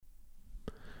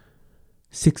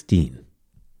16.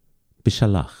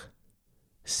 Bishalach,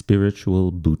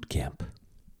 Spiritual Boot Camp.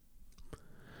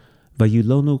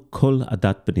 Vayilonu kol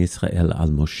adat ben Israel al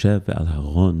Moshe ve'al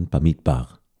Haron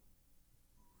bamidbar.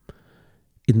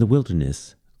 In the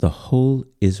wilderness, the whole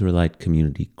Israelite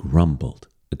community grumbled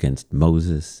against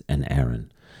Moses and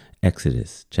Aaron.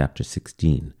 Exodus chapter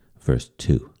 16, verse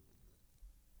 2.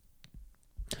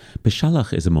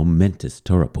 Bishalach is a momentous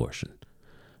Torah portion.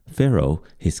 Pharaoh,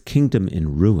 his kingdom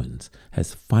in ruins,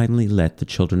 has finally let the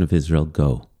children of Israel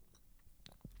go.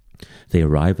 They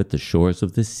arrive at the shores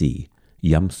of the sea,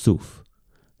 Yam Suf,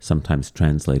 sometimes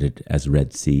translated as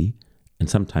Red Sea and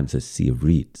sometimes as Sea of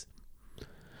Reeds.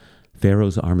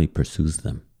 Pharaoh's army pursues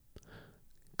them.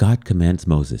 God commands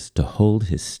Moses to hold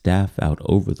his staff out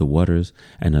over the waters,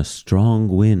 and a strong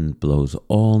wind blows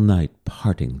all night,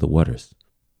 parting the waters.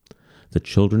 The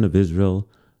children of Israel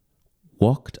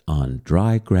walked on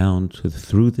dry ground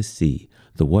through the sea,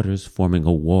 the waters forming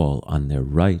a wall on their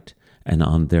right and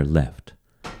on their left.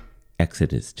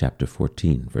 Exodus chapter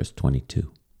 14, verse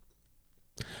 22.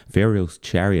 Pharaoh's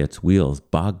chariot's wheels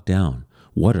bogged down.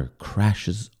 Water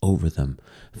crashes over them.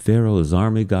 Pharaoh's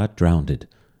army got drowned,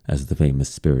 as the famous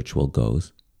spiritual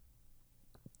goes.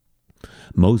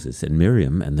 Moses and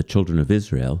Miriam and the children of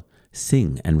Israel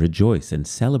sing and rejoice and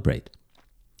celebrate.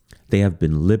 They have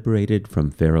been liberated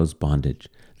from Pharaoh's bondage.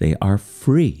 They are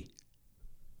free.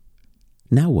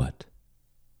 Now what?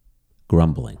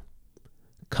 Grumbling,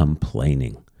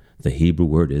 complaining. The Hebrew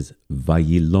word is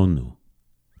vayilonu.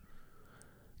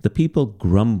 The people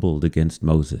grumbled against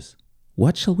Moses.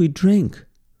 What shall we drink?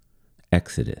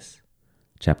 Exodus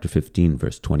chapter 15,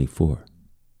 verse 24.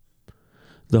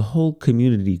 The whole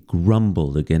community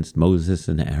grumbled against Moses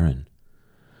and Aaron.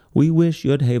 We wish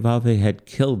Yod-Heh-Vav-Heh had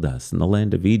killed us in the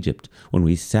land of Egypt when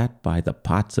we sat by the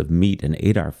pots of meat and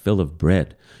ate our fill of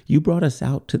bread. You brought us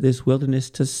out to this wilderness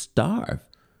to starve.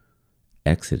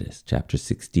 Exodus chapter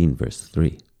 16, verse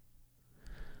 3.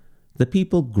 The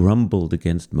people grumbled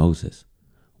against Moses.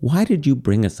 Why did you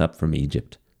bring us up from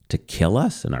Egypt? To kill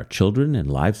us and our children and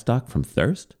livestock from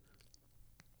thirst?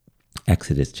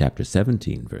 Exodus chapter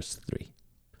 17, verse 3.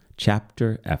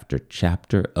 Chapter after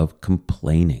chapter of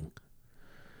complaining.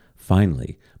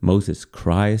 Finally, Moses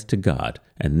cries to God,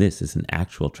 and this is an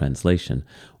actual translation,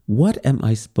 "What am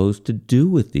I supposed to do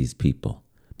with these people?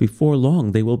 Before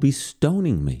long they will be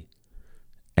stoning me."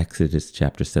 Exodus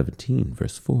chapter 17,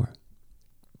 verse 4.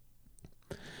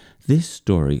 This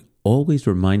story always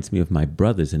reminds me of my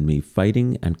brothers and me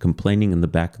fighting and complaining in the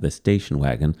back of the station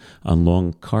wagon on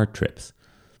long car trips.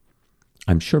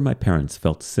 I'm sure my parents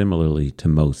felt similarly to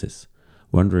Moses,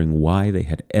 wondering why they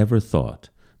had ever thought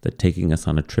that taking us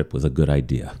on a trip was a good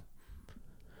idea.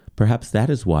 Perhaps that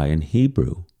is why in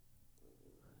Hebrew,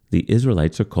 the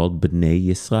Israelites are called Bnei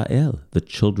Yisrael, the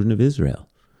children of Israel.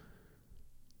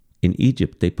 In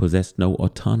Egypt, they possessed no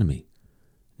autonomy.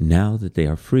 Now that they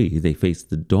are free, they face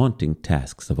the daunting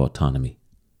tasks of autonomy.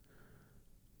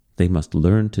 They must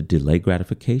learn to delay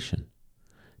gratification,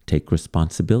 take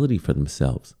responsibility for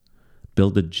themselves,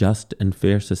 build a just and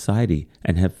fair society,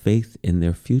 and have faith in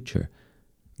their future.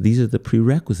 These are the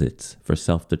prerequisites for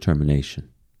self-determination.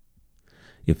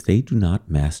 If they do not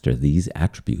master these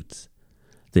attributes,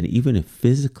 then even if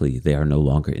physically they are no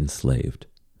longer enslaved,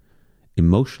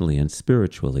 emotionally and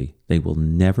spiritually, they will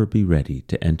never be ready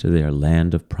to enter their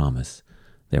land of promise,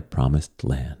 their promised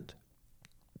land.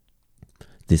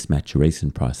 This maturation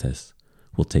process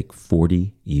will take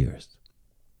 40 years.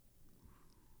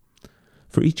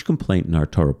 For each complaint in our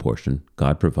Torah portion,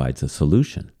 God provides a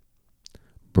solution.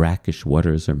 Brackish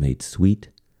waters are made sweet.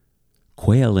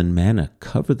 Quail and manna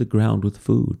cover the ground with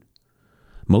food.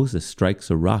 Moses strikes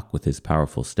a rock with his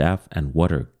powerful staff, and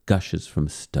water gushes from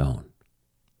stone.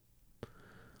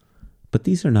 But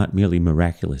these are not merely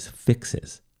miraculous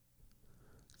fixes.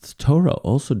 The Torah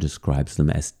also describes them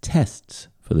as tests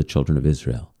for the children of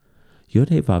Israel.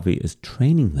 Yod-Heh-Vav-Heh is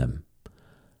training them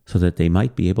so that they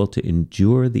might be able to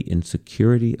endure the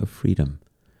insecurity of freedom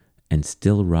and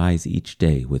still rise each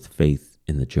day with faith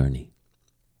in the journey.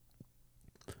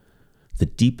 The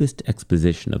deepest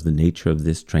exposition of the nature of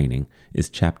this training is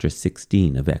chapter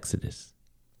 16 of Exodus.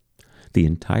 The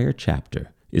entire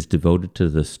chapter is devoted to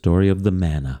the story of the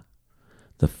manna,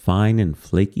 the fine and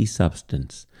flaky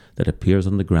substance that appears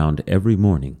on the ground every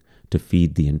morning to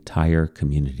feed the entire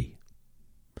community.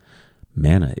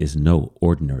 Manna is no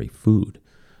ordinary food.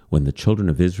 When the children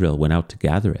of Israel went out to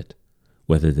gather it,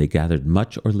 whether they gathered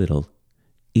much or little,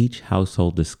 each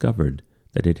household discovered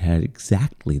that it had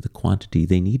exactly the quantity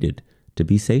they needed to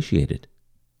be satiated.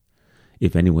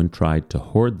 If anyone tried to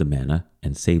hoard the manna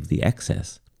and save the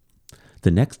excess,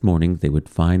 the next morning they would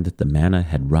find that the manna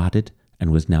had rotted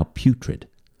and was now putrid.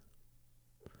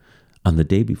 On the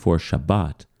day before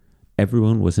Shabbat,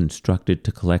 everyone was instructed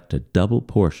to collect a double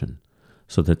portion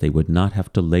so that they would not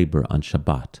have to labor on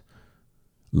Shabbat.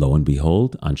 Lo and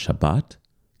behold, on Shabbat,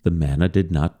 the manna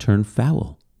did not turn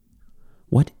foul.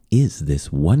 What is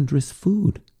this wondrous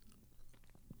food?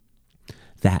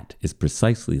 That is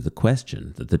precisely the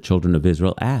question that the children of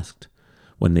Israel asked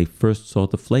when they first saw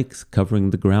the flakes covering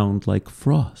the ground like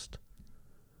frost.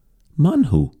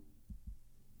 Manhu,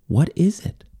 what is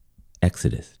it?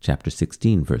 Exodus chapter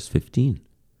 16, verse 15.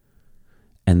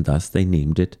 And thus they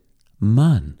named it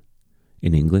man,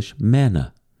 in English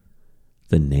manna.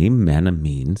 The name manna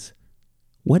means,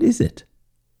 what is it?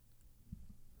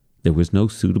 There was no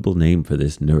suitable name for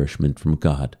this nourishment from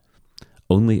God,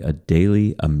 only a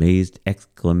daily amazed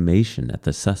exclamation at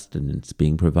the sustenance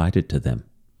being provided to them.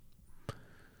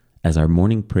 As our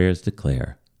morning prayers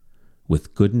declare,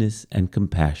 with goodness and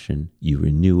compassion you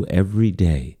renew every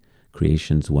day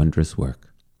creation's wondrous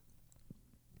work.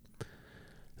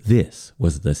 This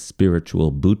was the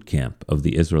spiritual boot camp of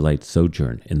the Israelite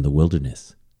sojourn in the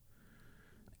wilderness.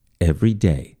 Every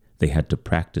day they had to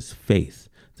practice faith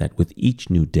that with each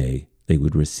new day they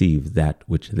would receive that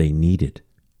which they needed.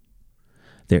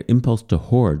 Their impulse to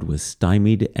hoard was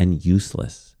stymied and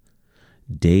useless.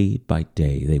 Day by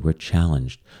day they were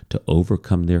challenged to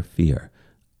overcome their fear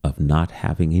of not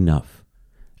having enough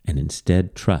and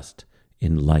instead trust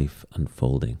in life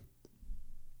unfolding.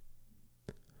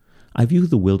 I view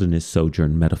the wilderness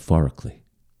sojourn metaphorically.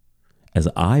 As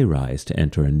I rise to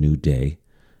enter a new day,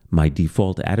 my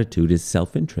default attitude is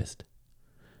self-interest,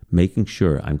 making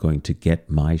sure I'm going to get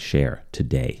my share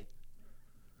today.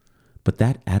 But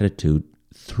that attitude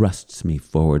thrusts me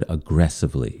forward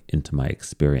aggressively into my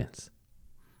experience.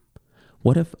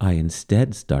 What if I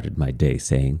instead started my day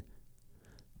saying,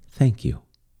 thank you?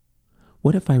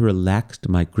 What if I relaxed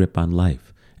my grip on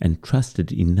life and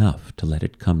trusted enough to let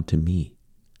it come to me?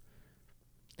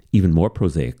 Even more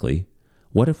prosaically,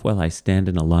 what if while I stand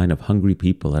in a line of hungry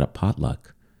people at a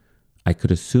potluck, I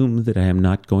could assume that I am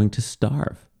not going to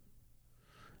starve,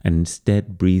 and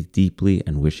instead breathe deeply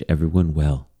and wish everyone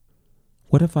well?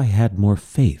 What if I had more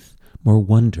faith, more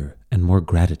wonder, and more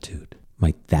gratitude?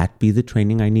 Might that be the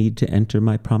training I need to enter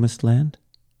my promised land?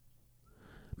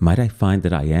 Might I find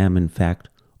that I am, in fact,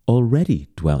 already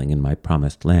dwelling in my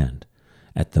promised land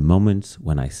at the moments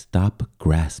when I stop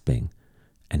grasping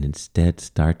and instead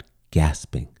start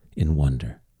gasping in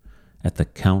wonder at the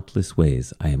countless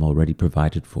ways I am already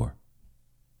provided for?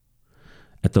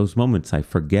 At those moments, I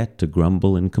forget to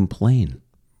grumble and complain.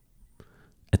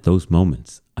 At those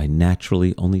moments, I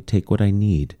naturally only take what I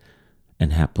need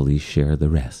and happily share the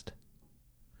rest.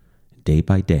 Day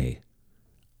by day,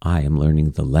 I am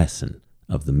learning the lesson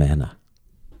of the manna.